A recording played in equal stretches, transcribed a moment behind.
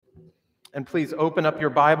And please open up your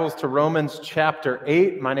Bibles to Romans chapter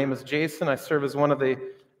 8. My name is Jason. I serve as one of the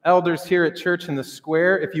elders here at Church in the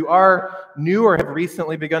Square. If you are new or have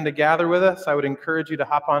recently begun to gather with us, I would encourage you to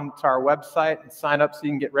hop onto our website and sign up so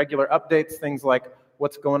you can get regular updates, things like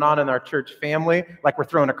what's going on in our church family, like we're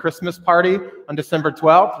throwing a Christmas party on December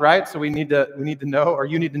 12th, right? So we need to know, or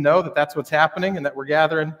you need to know that that's what's happening and that we're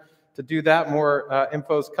gathering to do that. More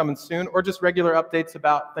info is coming soon, or just regular updates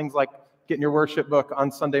about things like getting your worship book on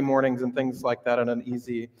Sunday mornings and things like that on an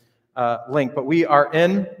easy link. But we are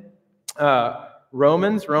in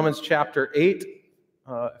Romans chapter 8.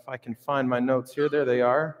 If I can find my notes here, there they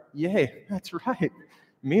are. Yay, that's right.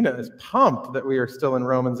 Mina is pumped that we are still in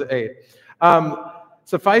Romans 8.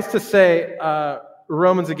 Suffice to say,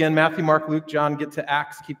 Romans again, Matthew, Mark, Luke, John, get to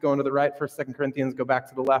Acts, keep going to the right. 1st, 2nd Corinthians, go back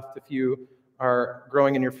to the left if you are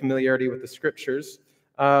growing in your familiarity with the scriptures.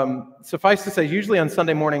 Suffice to say, usually on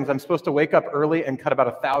Sunday mornings, I'm supposed to wake up early and cut about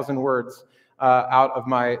 1,000 words out of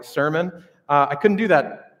my sermon. I couldn't do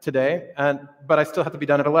that today, but I still have to be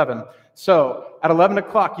done at 11. So at 11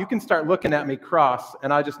 o'clock, you can start looking at me cross,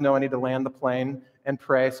 and I just know I need to land the plane and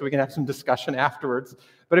pray so we can have some discussion afterwards.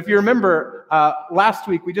 But if you remember, last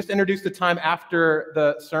week, we just introduced a time after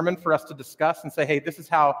the sermon for us to discuss and say, hey, this is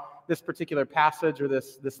how this particular passage or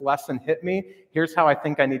this lesson hit me. Here's how I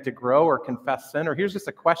think I need to grow or confess sin. Or here's just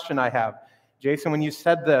a question I have. Jason, when you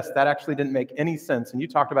said this, that actually didn't make any sense. And you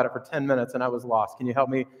talked about it for 10 minutes and I was lost. Can you help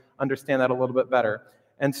me understand that a little bit better?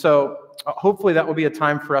 And so hopefully that will be a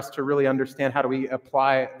time for us to really understand how do we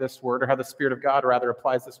apply this word, or how the Spirit of God rather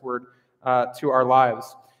applies this word to our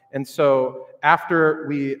lives. And so after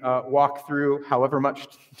we walk through however much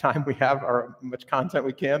time we have or much content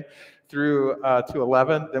we can through to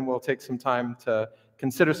 11, then we'll take some time to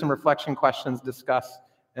consider some reflection questions, discuss,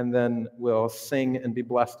 and then we'll sing and be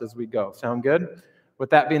blessed as we go. Sound good? With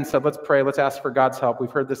that being said, let's pray. Let's ask for God's help.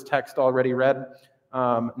 We've heard this text already read.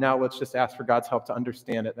 Now let's just ask for God's help to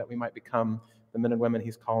understand it, that we might become the men and women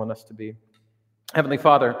He's calling us to be. Heavenly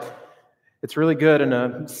Father, it's really good in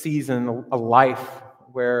a season, a life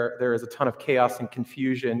where there is a ton of chaos and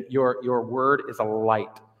confusion. Your word is a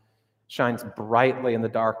light, shines brightly in the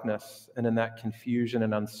darkness, and in that confusion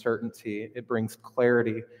and uncertainty, it brings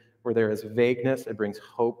clarity where there is vagueness, it brings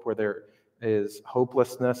hope where there is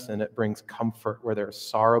hopelessness, and it brings comfort where there is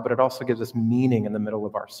sorrow, but it also gives us meaning in the middle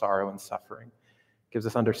of our sorrow and suffering. It gives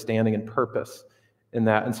us understanding and purpose in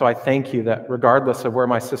that. And so I thank you that regardless of where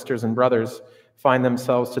my sisters and brothers find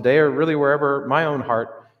themselves today, or really wherever my own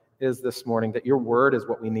heart is this morning, that your word is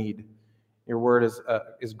what we need. Your word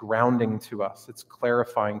is grounding to us. It's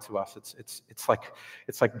clarifying to us. It's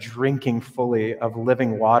like drinking fully of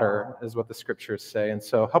living water, is what the scriptures say. And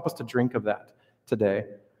so help us to drink of that today.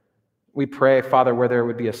 We pray, Father, where there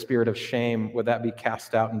would be a spirit of shame, would that be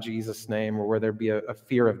cast out in Jesus' name, or where there be a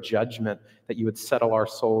fear of judgment, that you would settle our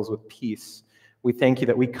souls with peace. We thank you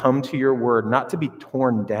that we come to your word not to be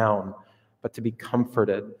torn down, but to be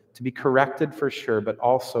comforted, to be corrected for sure, but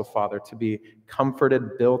also, Father, to be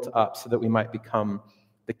comforted, built up, so that we might become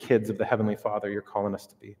the kids of the Heavenly Father you're calling us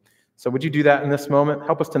to be. So would you do that in this moment?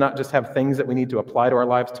 Help us to not just have things that we need to apply to our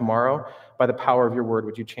lives tomorrow. By the power of your word,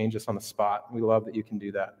 would you change us on the spot? We love that you can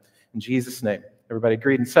do that. In Jesus' name, everybody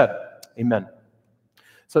agreed and said, amen.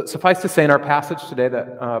 So suffice to say in our passage today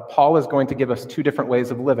that Paul is going to give us two different ways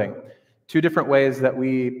of living, two different ways that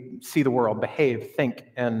we see the world, behave, think,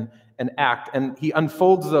 and act. And he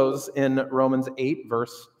unfolds those in Romans 8,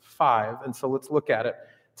 verse 5. And so let's look at it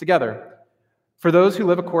together. For those who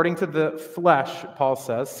live according to the flesh, Paul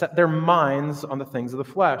says, set their minds on the things of the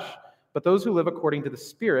flesh. But those who live according to the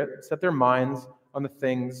Spirit set their minds on the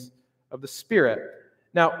things of the Spirit.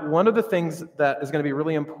 Now, one of the things that is going to be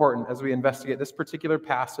really important as we investigate this particular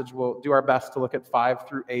passage, we'll do our best to look at 5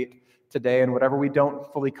 through 8 today, and whatever we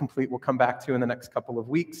don't fully complete, we'll come back to in the next couple of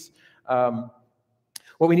weeks.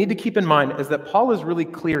 What we need to keep in mind is that Paul is really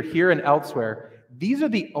clear here and elsewhere. These are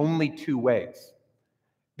the only two ways.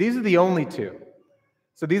 These are the only two.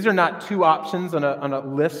 So these are not two options on a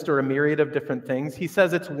list or a myriad of different things. He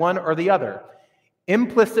says it's one or the other.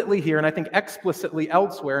 Implicitly here, and I think explicitly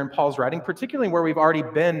elsewhere in Paul's writing, particularly where we've already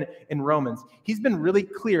been in Romans, he's been really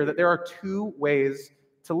clear that there are two ways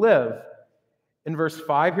to live. In verse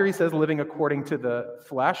 5 here, he says living according to the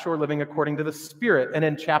flesh or living according to the Spirit. And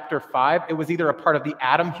in chapter 5, it was either a part of the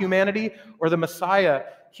Adam humanity or the Messiah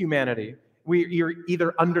humanity. You're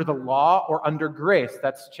either under the law or under grace.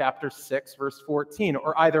 That's chapter 6, verse 14.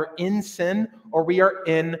 Or either in sin or we are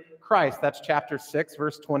in Christ. That's chapter 6,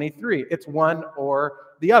 verse 23. It's one or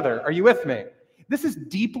the other. Are you with me? This is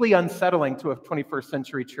deeply unsettling to a 21st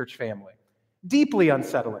century church family. Deeply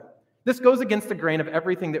unsettling. This goes against the grain of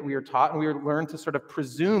everything that we are taught, and we are learned to sort of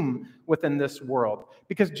presume within this world.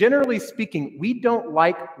 Because generally speaking, we don't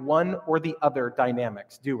like one or the other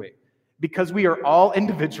dynamics, do we? Because we are all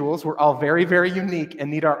individuals, we're all very, very unique and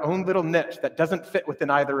need our own little niche that doesn't fit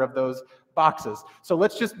within either of those boxes. So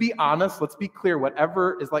let's just be honest, let's be clear.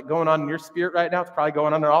 Whatever is like going on in your spirit right now, it's probably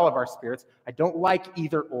going on in all of our spirits. I don't like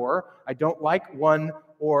either or. I don't like one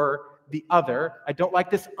or the other. I don't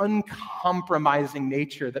like this uncompromising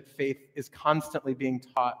nature that faith is constantly being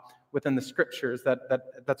taught within the scriptures.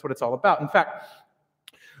 That's what it's all about. In fact,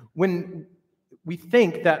 when we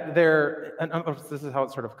think that this is how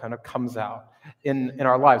it sort of kind of comes out in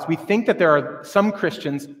our lives. We think that there are some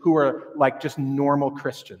Christians who are like just normal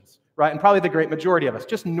Christians, right? And probably the great majority of us,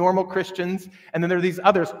 just normal Christians. And then there are these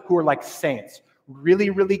others who are like saints, really,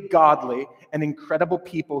 really godly and incredible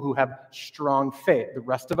people who have strong faith. The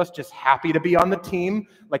rest of us just happy to be on the team,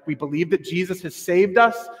 like we believe that Jesus has saved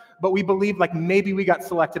us, but we believe like maybe we got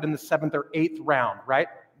selected in the 7th or 8th round, right?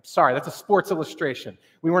 Sorry, that's a sports illustration.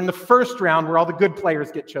 We were in the first round where all the good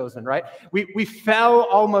players get chosen, right? We fell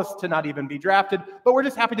almost to not even be drafted, but we're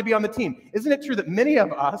just happy to be on the team. Isn't it true that many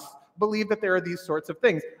of us believe that there are these sorts of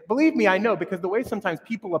things? Believe me, I know, because the way sometimes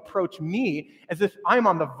people approach me as if I'm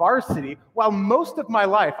on the varsity, while most of my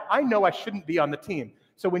life I know I shouldn't be on the team.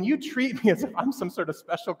 So when you treat me as if I'm some sort of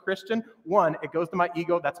special Christian, one, it goes to my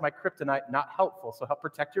ego. That's my kryptonite, not helpful. So help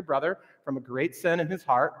protect your brother from a great sin in his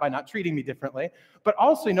heart by not treating me differently. But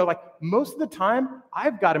also, like most of the time,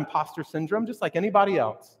 I've got imposter syndrome just like anybody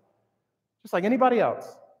else. Just like anybody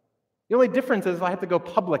else. The only difference is I have to go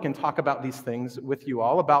public and talk about these things with you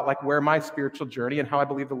all, about like where my spiritual journey and how I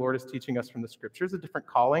believe the Lord is teaching us from the scriptures, a different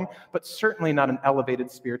calling, but certainly not an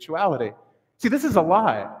elevated spirituality. See, this is a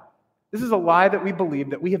lie. This is a lie that we believe,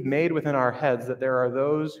 that we have made within our heads, that there are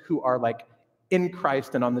those who are like in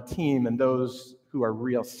Christ and on the team and those who are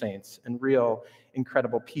real saints and real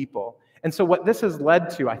incredible people. And so what this has led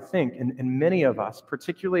to, I think, in many of us,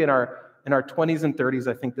 particularly in our 20s and 30s,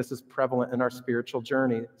 I think this is prevalent in our spiritual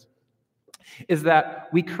journeys, is that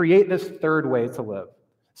we create this third way to live.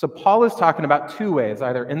 So Paul is talking about two ways,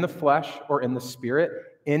 either in the flesh or in the spirit,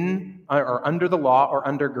 in or under the law or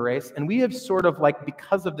under grace. And we have sort of like,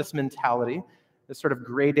 because of this mentality, this sort of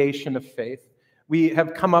gradation of faith, we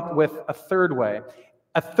have come up with a third way.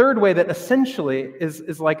 A third way that essentially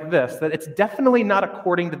is like this, that it's definitely not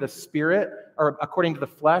according to the spirit or according to the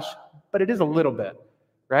flesh, but it is a little bit,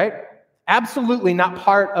 right? Absolutely not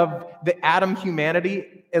part of the Adam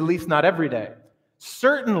humanity, at least not every day.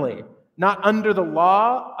 Certainly not under the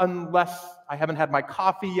law unless I haven't had my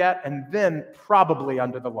coffee yet, and then probably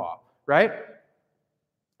under the law, right?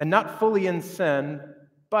 And not fully in sin,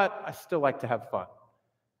 but I still like to have fun.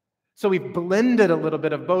 So we've blended a little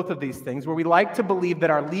bit of both of these things, where we like to believe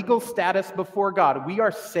that our legal status before God, we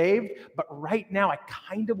are saved, but right now I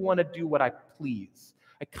kind of want to do what I please.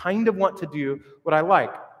 I kind of want to do what I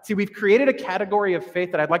like. See, we've created a category of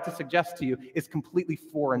faith that I'd like to suggest to you is completely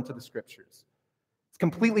foreign to the scriptures. It's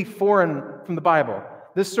completely foreign from the Bible.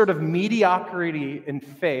 This sort of mediocrity in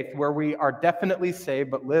faith, where we are definitely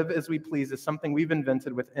saved but live as we please, is something we've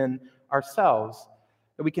invented within ourselves,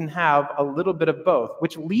 that we can have a little bit of both,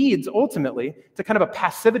 which leads ultimately to kind of a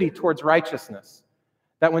passivity towards righteousness.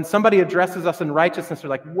 That when somebody addresses us in righteousness, they're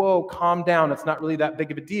like, whoa, calm down, it's not really that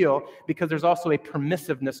big of a deal, because there's also a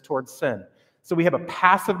permissiveness towards sin. So we have a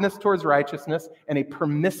passiveness towards righteousness and a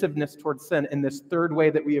permissiveness towards sin in this third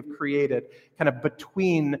way that we have created, kind of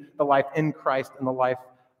between the life in Christ and the life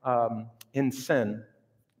in sin.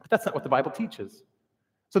 But that's not what the Bible teaches.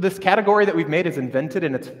 So this category that we've made is invented,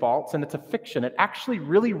 and it's false, and it's a fiction. It actually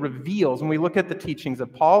really reveals, when we look at the teachings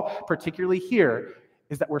of Paul, particularly here,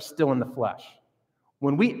 is that we're still in the flesh.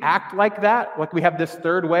 When we act like that, like we have this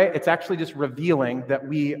third way, it's actually just revealing that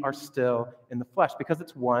we are still in the flesh, because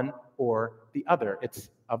it's one or the other. It's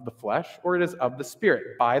of the flesh or it is of the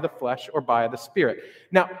spirit, by the flesh or by the spirit.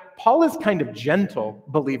 Now, Paul is kind of gentle,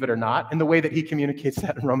 believe it or not, in the way that he communicates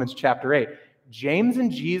that in Romans chapter 8. James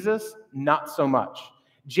and Jesus, not so much.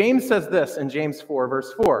 James says this in James 4,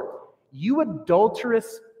 verse 4, "You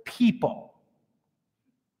adulterous people,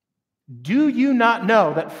 do you not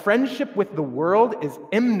know that friendship with the world is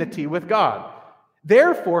enmity with God?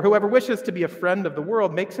 Therefore, whoever wishes to be a friend of the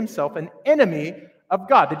world makes himself an enemy of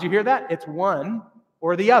God." Did you hear that? It's one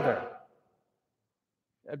or the other.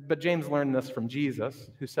 But James learned this from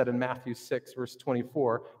Jesus, who said in Matthew 6, verse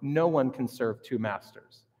 24, "No one can serve two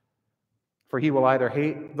masters. For he will either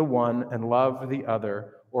hate the one and love the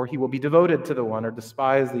other, or he will be devoted to the one or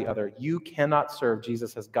despise the other. You cannot serve,"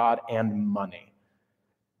 Jesus says, "God and money,"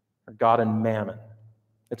 or God and mammon.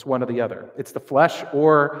 It's one or the other. It's the flesh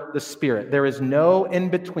or the spirit. There is no in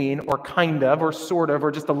between or kind of or sort of or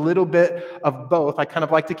just a little bit of both. I kind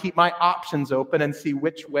of like to keep my options open and see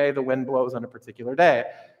which way the wind blows on a particular day.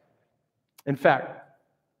 In fact,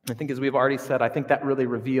 I think as we've already said, I think that really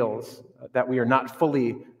reveals that we are not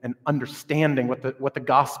fully and understanding what the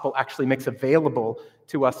gospel actually makes available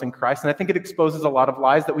to us in Christ. And I think it exposes a lot of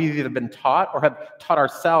lies that we've either been taught or have taught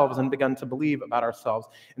ourselves and begun to believe about ourselves.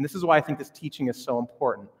 And this is why I think this teaching is so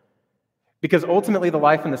important. Because ultimately the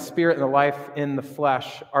life in the spirit and the life in the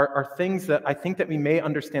flesh are things that I think that we may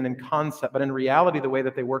understand in concept, but in reality the way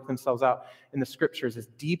that they work themselves out in the scriptures is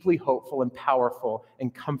deeply hopeful and powerful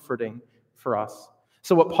and comforting for us.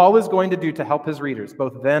 So what Paul is going to do to help his readers,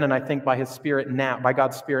 both then and I think by his Spirit now, by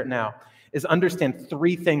God's Spirit now, is understand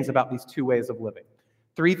three things about these two ways of living.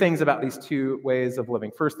 Three things about these two ways of living.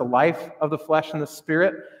 First, the life of the flesh and the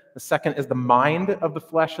spirit. The second is the mind of the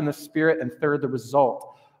flesh and the spirit. And third, the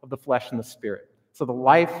result of the flesh and the spirit. So the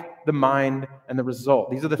life, the mind, and the result.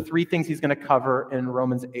 These are the three things he's going to cover in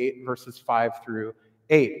Romans 8, verses 5 through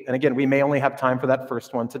 8. And again, we may only have time for that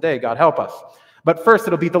first one today. God help us. But first,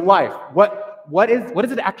 it'll be the life. What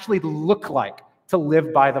does it actually look like to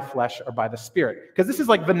live by the flesh or by the spirit? Because this is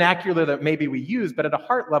like vernacular that maybe we use, but at a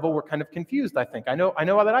heart level, we're kind of confused, I think. I know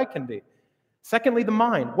that I can be. Secondly, the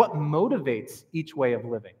mind. What motivates each way of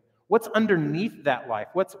living? What's underneath that life?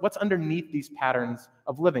 What's underneath these patterns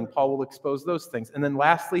of living? Paul will expose those things. And then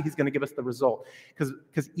lastly, he's going to give us the result.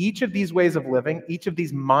 Because each of these ways of living, each of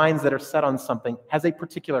these minds that are set on something has a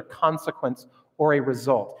particular consequence or a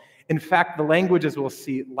result. In fact, the language, as we'll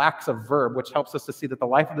see, lacks a verb, which helps us to see that the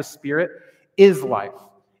life of the spirit is life,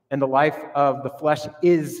 and the life of the flesh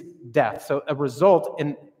is death. So a result,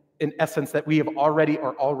 in essence, that we have already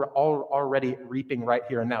reaping right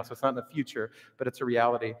here and now. So it's not in the future, but it's a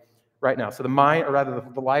reality right now. So the mind, or rather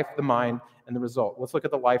the life, the mind, and the result. Let's look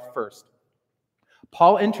at the life first.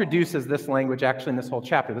 Paul introduces this language actually in this whole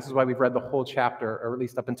chapter. This is why we've read the whole chapter, or at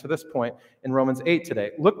least up until this point, in Romans 8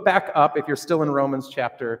 today. Look back up, if you're still in Romans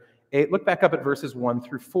chapter 8, look back up at verses 1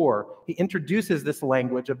 through 4. He introduces this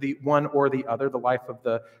language of the one or the other, the life of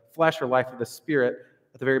the flesh or life of the spirit,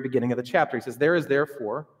 at the very beginning of the chapter. He says, "There is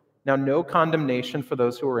therefore now no condemnation for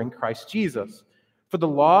those who are in Christ Jesus. For the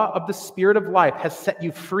law of the Spirit of life has set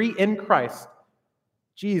you free in Christ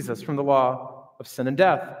Jesus from the law of sin and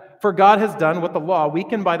death. For God has done what the law,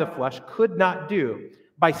 weakened by the flesh, could not do,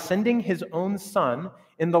 by sending his own Son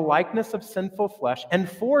in the likeness of sinful flesh, and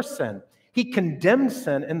for sin. He condemned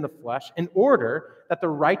sin in the flesh in order that the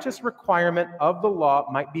righteous requirement of the law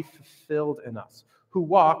might be fulfilled in us, who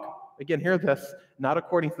walk," again, hear this, "not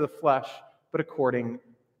according to the flesh, but according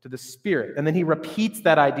to the Spirit." And then he repeats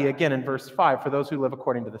that idea again in verse 5. "For those who live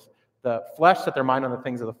according to the flesh set their mind on the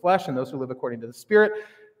things of the flesh, and those who live according to the Spirit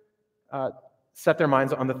set their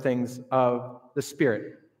minds on the things of the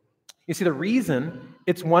Spirit." You see, the reason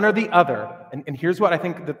it's one or the other, and here's what I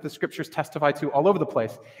think that the scriptures testify to all over the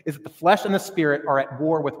place, is that the flesh and the spirit are at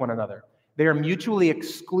war with one another. They are mutually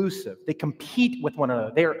exclusive. They compete with one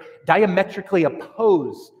another. They are diametrically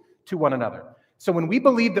opposed to one another. So when we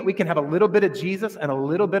believe that we can have a little bit of Jesus and a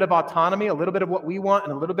little bit of autonomy, a little bit of what we want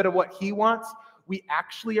and a little bit of what he wants, we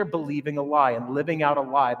actually are believing a lie and living out a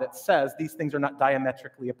lie that says these things are not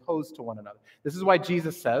diametrically opposed to one another. This is why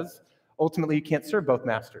Jesus says, ultimately, you can't serve both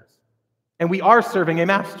masters. And we are serving a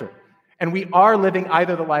master. And we are living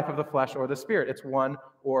either the life of the flesh or the spirit. It's one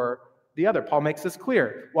or the other. Paul makes this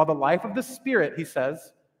clear. While the life of the spirit, he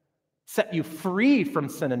says, set you free from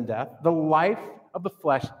sin and death, the life of the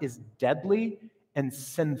flesh is deadly and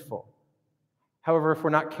sinful. However, if we're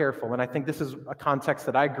not careful, and I think this is a context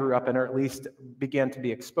that I grew up in, or at least began to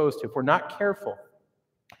be exposed to, if we're not careful,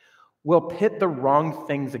 we'll pit the wrong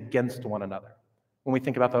things against one another when we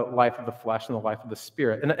think about the life of the flesh and the life of the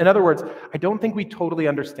spirit. In other words, I don't think we totally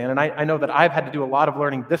understand, and I know that I've had to do a lot of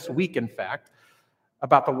learning this week, in fact,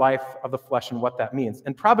 about the life of the flesh and what that means.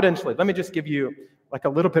 And providentially, let me just give you like a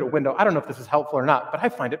little bit of window. I don't know if this is helpful or not, but I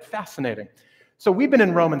find it fascinating. So we've been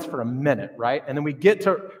in Romans for a minute, right? And then we get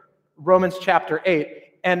to Romans chapter 8,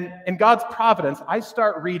 and in God's providence, I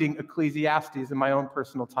start reading Ecclesiastes in my own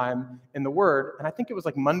personal time in the Word, and I think it was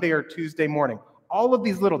like Monday or Tuesday morning. All of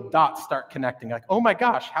these little dots start connecting. Like, oh my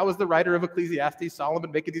gosh, how is the writer of Ecclesiastes,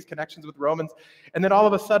 Solomon, making these connections with Romans? And then all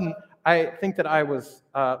of a sudden, I think that I was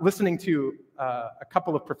listening to a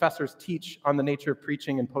couple of professors teach on the nature of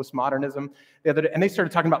preaching and postmodernism the other day, and they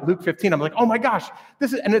started talking about Luke 15. I'm like, oh my gosh,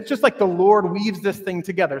 and it's just like the Lord weaves this thing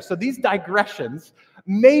together. So these digressions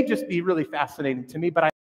may just be really fascinating to me,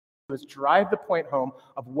 but is drive the point home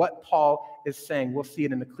of what Paul is saying. We'll see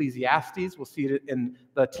it in Ecclesiastes. We'll see it in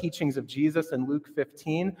the teachings of Jesus in Luke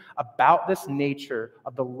 15 about this nature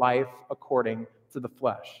of the life according to the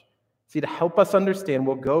flesh. See, to help us understand,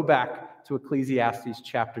 we'll go back to Ecclesiastes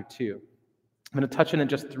chapter 2. I'm going to touch on it in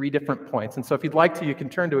just 3 different points. And so if you'd like to, you can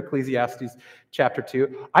turn to Ecclesiastes chapter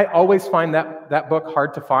 2. I always find that book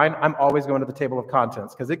hard to find. I'm always going to the table of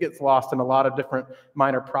contents because it gets lost in a lot of different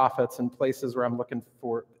minor prophets and places where I'm looking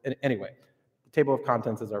for. Anyway, the table of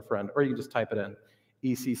contents is our friend. Or you can just type it in.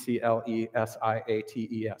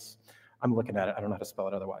 Ecclesiastes. I'm looking at it. I don't know how to spell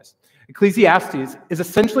it otherwise. Ecclesiastes is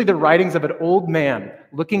essentially the writings of an old man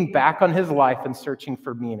looking back on his life and searching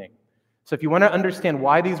for meaning. So if you want to understand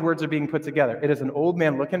why these words are being put together, it is an old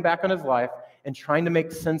man looking back on his life and trying to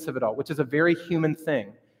make sense of it all, which is a very human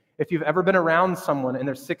thing. If you've ever been around someone in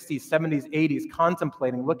their 60s, 70s, 80s,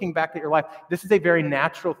 contemplating, looking back at your life, this is a very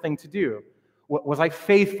natural thing to do. Was I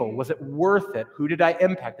faithful? Was it worth it? Who did I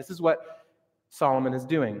impact? This is what Solomon is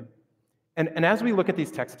doing. And as we look at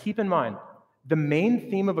these texts, keep in mind, the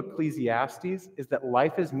main theme of Ecclesiastes is that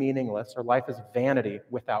life is meaningless or life is vanity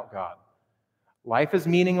without God. Life is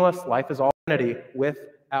meaningless, life is all vanity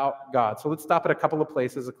without God. So let's stop at a couple of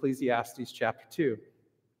places, Ecclesiastes chapter 2.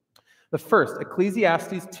 The first,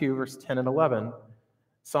 Ecclesiastes 2, verse 10 and 11.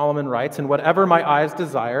 Solomon writes, "And whatever my eyes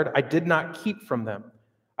desired, I did not keep from them.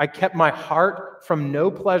 I kept my heart from no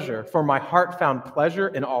pleasure, for my heart found pleasure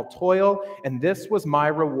in all toil, and this was my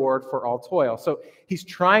reward for all toil." So he's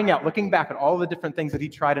trying out, looking back at all the different things that he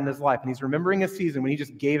tried in his life, and he's remembering a season when he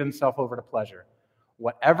just gave himself over to pleasure.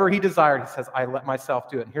 Whatever he desired, he says, I let myself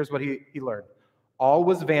do it. And here's what he learned. All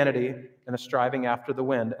was vanity and a striving after the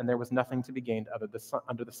wind, and there was nothing to be gained under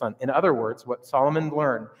the sun. In other words, what Solomon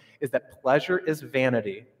learned is that pleasure is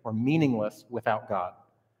vanity or meaningless without God.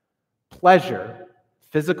 Pleasure,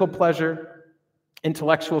 physical pleasure,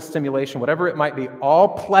 intellectual stimulation, whatever it might be,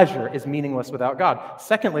 all pleasure is meaningless without God.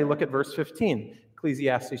 Secondly, look at verse 15,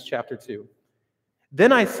 Ecclesiastes chapter 2.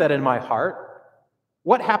 "Then I said in my heart,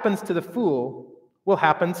 what happens to the fool will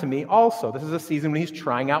happen to me also." This is a season when he's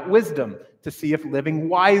trying out wisdom to see if living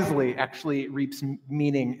wisely actually reaps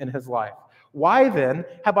meaning in his life. "Why then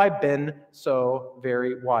have I been so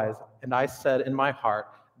very wise? And I said in my heart,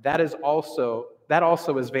 that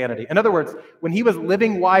also is vanity." In other words, when he was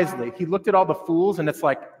living wisely, he looked at all the fools and it's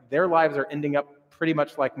like, their lives are ending up pretty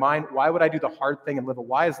much like mine. Why would I do the hard thing and live a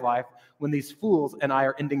wise life when these fools and I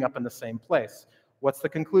are ending up in the same place? What's the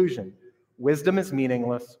conclusion? Wisdom is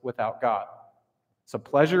meaningless without God. So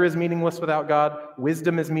pleasure is meaningless without God.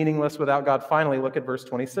 Wisdom is meaningless without God. Finally, look at verse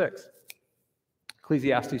 26.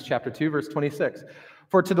 Ecclesiastes chapter 2, verse 26.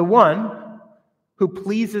 "For to the one who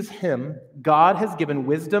pleases him, God has given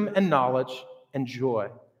wisdom and knowledge and joy.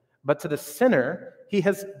 But to the sinner, he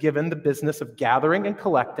has given the business of gathering and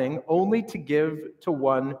collecting only to give to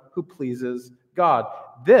one who pleases God.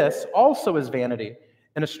 This also is vanity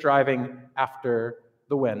and a striving after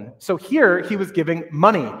the wind." So here he was giving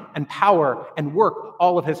money and power and work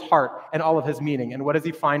all of his heart and all of his meaning. And what does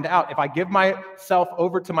he find out? If I give myself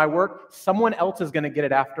over to my work, someone else is going to get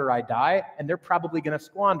it after I die, and they're probably going to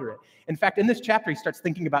squander it. In fact, in this chapter, he starts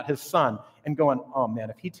thinking about his son and going, oh man,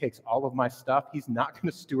 if he takes all of my stuff, he's not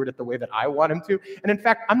going to steward it the way that I want him to. And in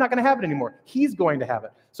fact, I'm not going to have it anymore. He's going to have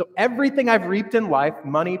it. So everything I've reaped in life,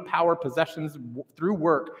 money, power, possessions, through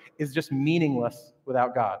work, is just meaningless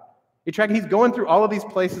without God. He's going through all of these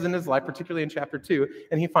places in his life, particularly in chapter 2,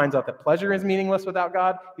 and he finds out that pleasure is meaningless without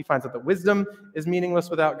God. He finds out that wisdom is meaningless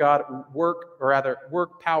without God. Work,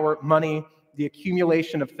 power, money, the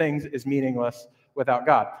accumulation of things is meaningless without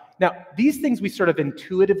God. Now, these things we sort of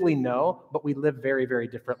intuitively know, but we live very, very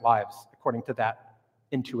different lives according to that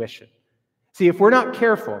intuition. See, if we're not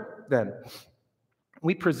careful, then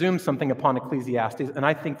we presume something upon Ecclesiastes, and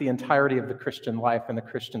I think the entirety of the Christian life and the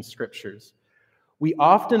Christian scriptures. We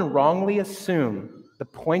often wrongly assume the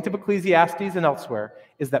point of Ecclesiastes and elsewhere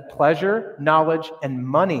is that pleasure, knowledge, and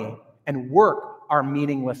money and work are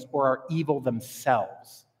meaningless or are evil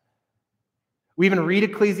themselves. We even read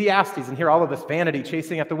Ecclesiastes and hear all of this vanity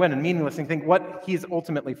chasing after the wind and meaningless and think what he's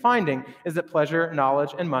ultimately finding is that pleasure,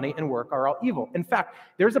 knowledge, and money and work are all evil. In fact,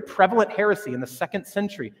 there's a prevalent heresy in the 2nd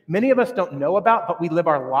century many of us don't know about, but we live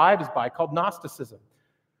our lives by, called Gnosticism,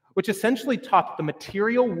 which essentially taught that the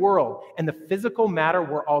material world and the physical matter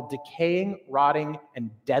were all decaying, rotting,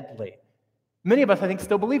 and deadly. Many of us, I think,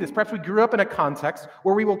 still believe this. Perhaps we grew up in a context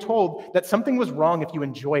where we were told that something was wrong if you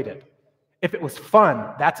enjoyed it. If it was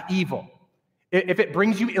fun, that's evil. If it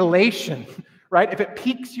brings you elation, right? If it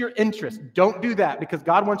piques your interest, don't do that because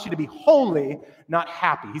God wants you to be holy, not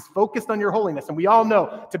happy. He's focused on your holiness. And we all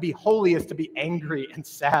know to be holy is to be angry and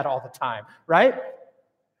sad all the time, right?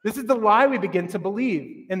 This is the lie we begin to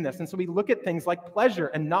believe in this. And so we look at things like pleasure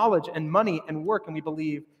and knowledge and money and work, and we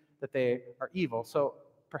believe that they are evil. So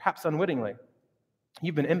perhaps unwittingly,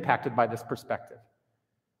 you've been impacted by this perspective.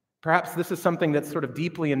 Perhaps this is something that's sort of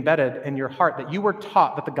deeply embedded in your heart, that you were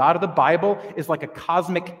taught that the God of the Bible is like a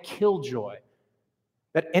cosmic killjoy,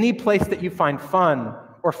 that any place that you find fun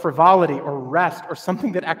or frivolity or rest or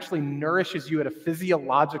something that actually nourishes you at a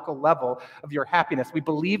physiological level of your happiness. We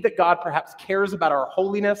believe that God perhaps cares about our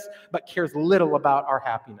holiness, but cares little about our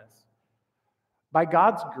happiness. By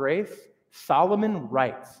God's grace, Solomon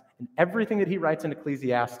writes, and everything that he writes in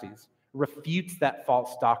Ecclesiastes refutes that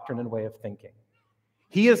false doctrine and way of thinking.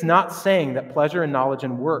 He is not saying that pleasure and knowledge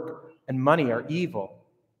and work and money are evil.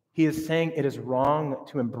 He is saying it is wrong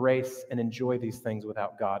to embrace and enjoy these things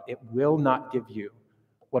without God. It will not give you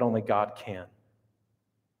what only God can.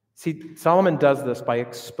 See, Solomon does this by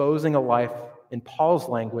exposing a life, in Paul's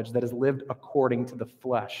language, that is lived according to the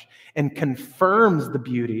flesh and confirms the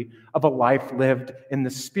beauty of a life lived in the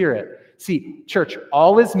Spirit. See, church,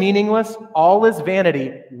 all is meaningless, all is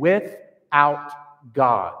vanity without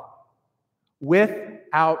God.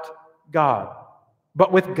 Without God.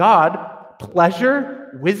 But with God,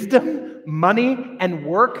 pleasure, wisdom, money, and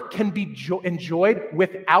work can be enjoyed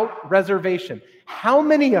without reservation. How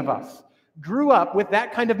many of us grew up with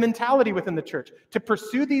that kind of mentality within the church, to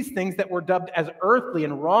pursue these things that were dubbed as earthly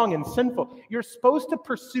and wrong and sinful? You're supposed to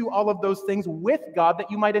pursue all of those things with God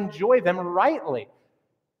that you might enjoy them rightly.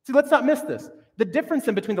 See, let's not miss this. The difference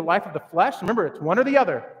in between the life of the flesh, remember, it's one or the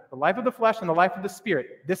other, the life of the flesh and the life of the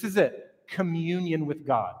Spirit. This is it, communion with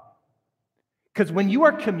God. Because when you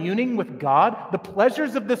are communing with God, the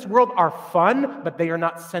pleasures of this world are fun, but they are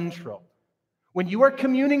not central. When you are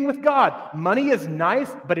communing with God, money is nice,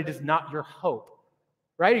 but it is not your hope.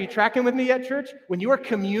 Right? Are you tracking with me yet, church? When you are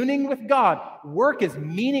communing with God, work is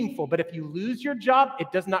meaningful, but if you lose your job, it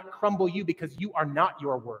does not crumble you because you are not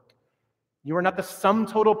your work. You are not the sum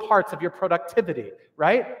total parts of your productivity,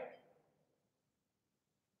 right?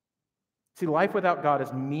 See, life without God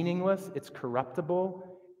is meaningless, it's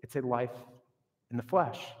corruptible, it's a life in the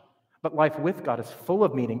flesh. But life with God is full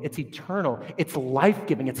of meaning. It's eternal. It's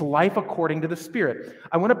life-giving. It's life according to the Spirit.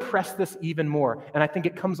 I want to press this even more, and I think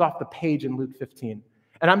it comes off the page in Luke 15.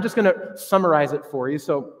 And I'm just going to summarize it for you.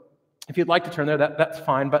 So if you'd like to turn there, that's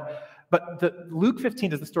fine. But Luke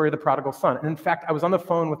 15 is the story of the prodigal son. And in fact, I was on the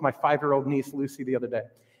phone with my 5-year-old niece, Lucy, the other day.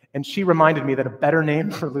 And she reminded me that a better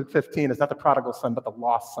name for Luke 15 is not the prodigal son, but the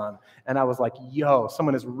lost son. And I was like, yo,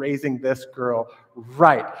 someone is raising this girl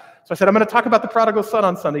right. So I said, I'm going to talk about the prodigal son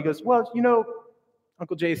on Sunday. He goes, well, you know,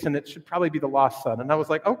 Uncle Jason, it should probably be the lost son. And I was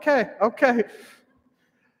like, okay.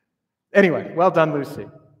 Anyway, well done, Lucy.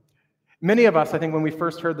 Many of us, I think, when we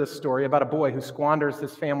first heard this story about a boy who squanders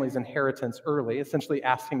his family's inheritance early, essentially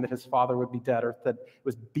asking that his father would be dead or that it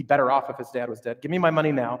would be better off if his dad was dead, give me my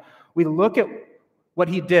money now. We look at what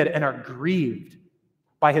he did and are grieved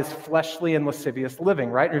by his fleshly and lascivious living,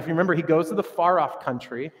 right? And if you remember, he goes to the far-off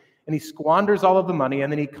country and he squanders all of the money,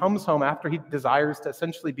 and then he comes home after he desires to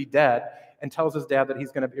essentially be dead and tells his dad that he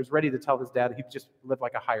was ready to tell his dad that he just lived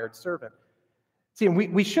like a hired servant. See, and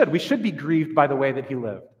we should be grieved by the way that he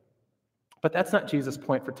lived. But that's not Jesus'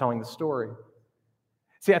 point for telling the story.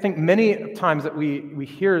 See, I think many times that we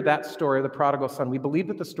hear that story of the prodigal son, we believe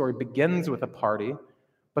that the story begins with a party,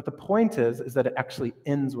 but the point is that it actually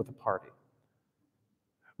ends with a party.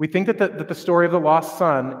 We think that the story of the lost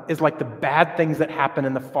son is like the bad things that happen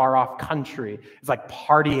in the far-off country. It's like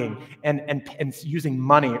partying and using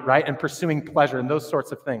money, right, and pursuing pleasure and those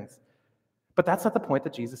sorts of things. But that's not the point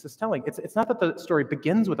that Jesus is telling. It's not that the story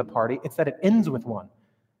begins with a party, it's that it ends with one.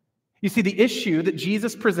 You see, the issue that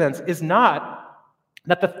Jesus presents is not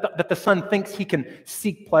that the son thinks he can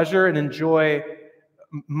seek pleasure and enjoy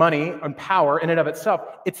money and power in and of itself.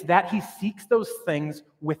 It's that he seeks those things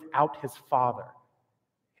without his father.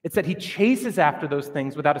 It's that he chases after those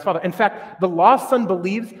things without his father. In fact, the lost son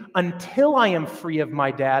believes, until I am free of my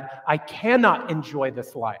dad, I cannot enjoy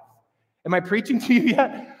this life. Am I preaching to you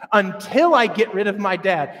yet? Until I get rid of my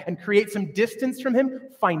dad and create some distance from him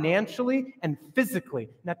financially and physically.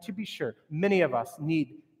 Now, to be sure, many of us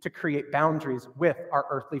need to create boundaries with our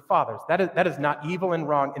earthly fathers. That is not evil and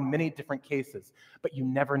wrong in many different cases, but you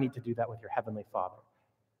never need to do that with your heavenly Father.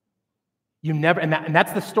 You never, and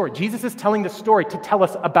that's the story. Jesus is telling the story to tell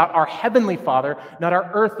us about our heavenly Father, not our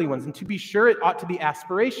earthly ones. And to be sure, it ought to be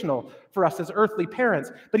aspirational for us as earthly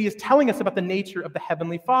parents, but he is telling us about the nature of the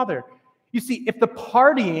heavenly Father. You see, if the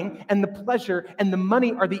partying and the pleasure and the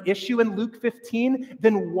money are the issue in Luke 15,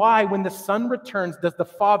 then why, when the Son returns, does the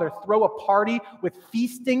Father throw a party with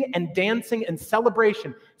feasting and dancing and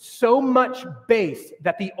celebration, so much bass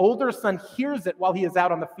that the older son hears it while he is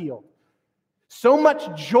out on the field? So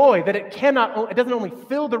much joy that it doesn't only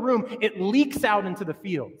fill the room, it leaks out into the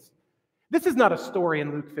fields. This is not a story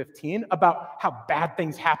in Luke 15 about how bad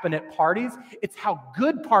things happen at parties. It's how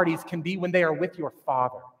good parties can be when they are with your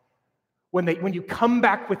Father. When you come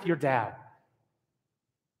back with your dad.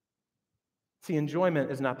 See, enjoyment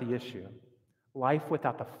is not the issue. Life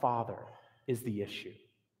without the Father is the issue.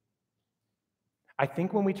 I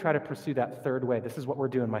think when we try to pursue that third way, this is what we're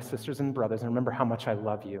doing, my sisters and brothers, and remember how much I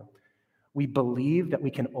love you. We believe that we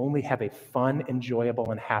can only have a fun,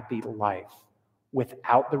 enjoyable, and happy life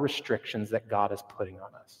without the restrictions that God is putting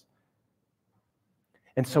on us.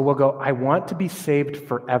 And so we'll go, I want to be saved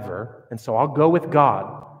forever, and so I'll go with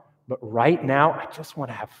God. But right now, I just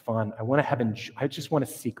want to have fun. I just want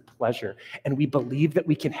to seek pleasure. And we believe that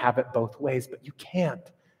we can have it both ways, but you can't.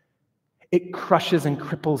 It crushes and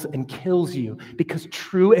cripples and kills you because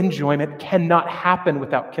true enjoyment cannot happen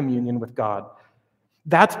without communion with God.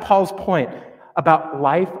 That's Paul's point about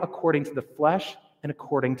life according to the flesh and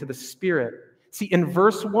according to the Spirit. See, in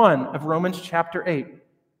verse 1 of Romans chapter 8,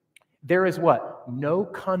 there is what? No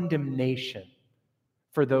condemnation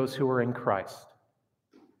for those who are in Christ.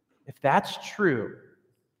 If that's true,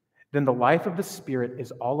 then the life of the Spirit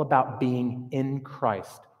is all about being in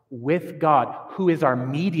Christ, with God, who is our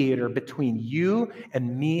mediator between you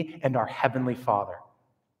and me and our Heavenly Father.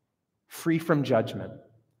 Free from judgment,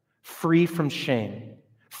 free from shame,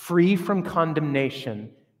 free from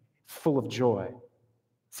condemnation, full of joy.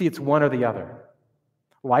 See, it's one or the other.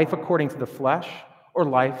 Life according to the flesh or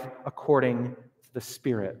life according to the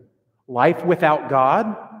Spirit. Life without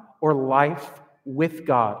God or life with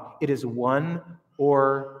God. It is one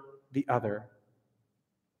or the other.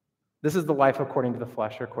 This is the life according to the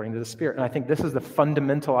flesh or according to the Spirit. And I think this is the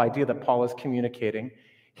fundamental idea that Paul is communicating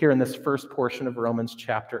here in this first portion of Romans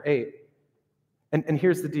chapter 8. And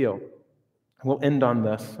here's the deal. We'll end on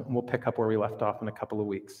this, and we'll pick up where we left off in a couple of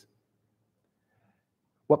weeks.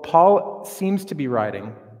 What Paul seems to be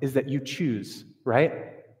writing is that you choose, right?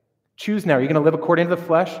 Choose now. Are you going to live according to the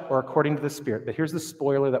flesh or according to the Spirit? But here's the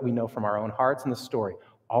spoiler that we know from our own hearts in the story.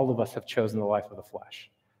 All of us have chosen the life of the flesh.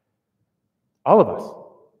 All of us,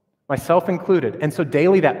 myself included. And so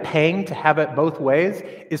daily that paying to have it both ways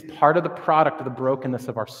is part of the product of the brokenness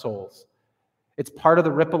of our souls. It's part of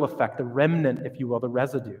the ripple effect, the remnant, if you will, the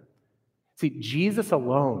residue. See, Jesus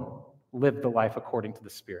alone lived the life according to the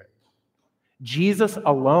Spirit. Jesus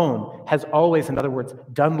alone has always, in other words,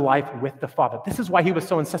 done life with the Father. This is why he was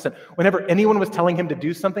so insistent. Whenever anyone was telling him to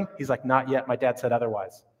do something, he's like, not yet. My dad said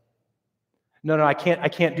otherwise. No, I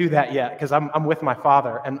can't do that yet because I'm with my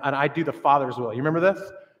Father and I do the Father's will. You remember this?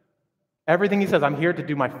 Everything he says, I'm here to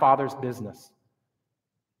do my Father's business.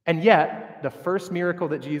 And yet, the first miracle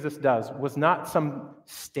that Jesus does was not some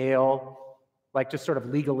stale, like just sort of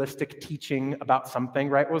legalistic teaching about something,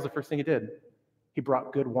 right? What was the first thing he did? He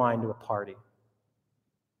brought good wine to a party.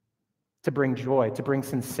 To bring joy, to bring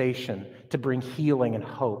sensation, to bring healing and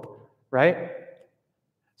hope, right?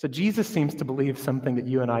 So Jesus seems to believe something that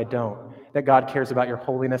you and I don't, that God cares about your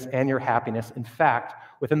holiness and your happiness. In fact,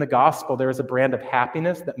 within the gospel, there is a brand of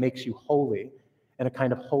happiness that makes you holy and a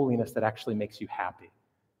kind of holiness that actually makes you happy.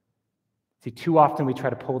 See, too often we try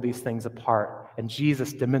to pull these things apart, and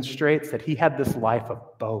Jesus demonstrates that he had this life of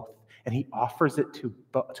both, and he offers it to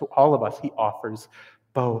all of us. He offers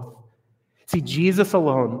both. See, Jesus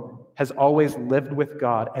alone has always lived with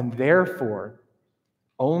God, and therefore,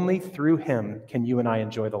 only through him can you and I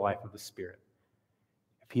enjoy the life of the Spirit.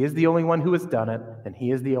 If he is the only one who has done it, then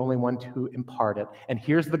he is the only one to impart it. And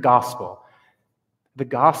here's the gospel. The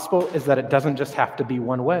gospel is that it doesn't just have to be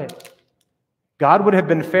one way. God would have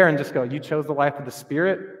been fair and just go, you chose the life of the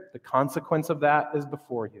Spirit, the consequence of that is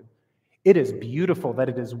before you. It is beautiful that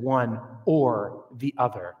it is one or the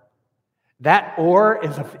other. That or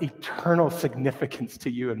is of eternal significance to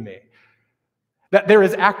you and me. That there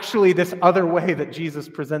is actually this other way that Jesus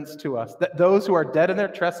presents to us. That those who are dead in their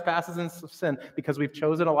trespasses and sin, because we've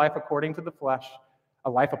chosen a life according to the flesh, a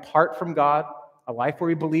life apart from God, a life where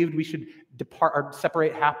we believed we should depart or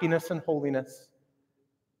separate happiness and holiness.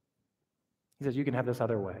 He says, you can have this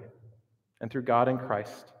other way. And through God in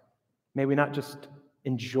Christ, may we not just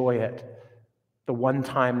enjoy it the one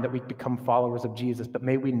time that we become followers of Jesus, but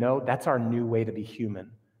may we know that's our new way to be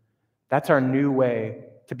human. That's our new way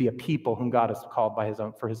to be a people whom God has called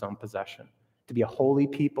for his own possession, to be a holy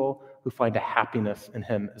people who find a happiness in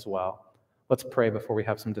him as well. Let's pray before we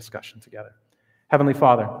have some discussion together. Heavenly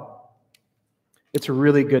Father, It's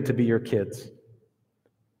really good to be your kids.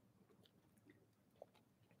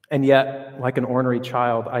 And yet, like an ornery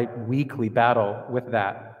child, I weakly battle with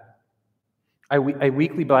that. I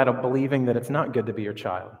weakly battle believing that it's not good to be your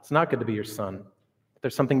child. It's not good to be your son.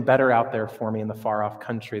 There's something better out there for me in the far-off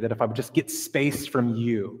country, that if I would just get space from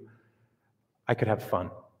you, I could have fun,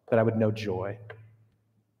 that I would know joy.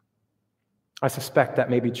 I suspect that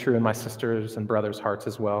may be true in my sisters' and brothers' hearts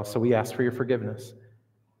as well, so we ask for your forgiveness.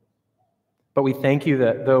 But we thank you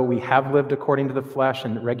that though we have lived according to the flesh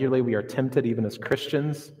and regularly we are tempted, even as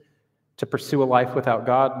Christians, to pursue a life without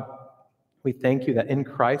God, we thank you that in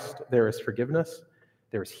Christ there is forgiveness,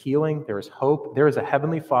 there is healing, there is hope. There is a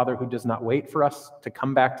heavenly Father who does not wait for us to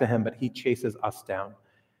come back to him, but he chases us down.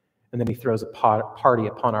 And then he throws a party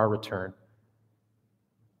upon our return.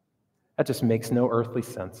 That just makes no earthly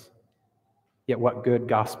sense. Yet what good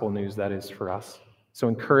gospel news that is for us. So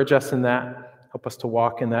encourage us in that. Help us to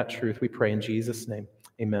walk in that truth, we pray in Jesus' name.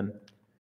 Amen.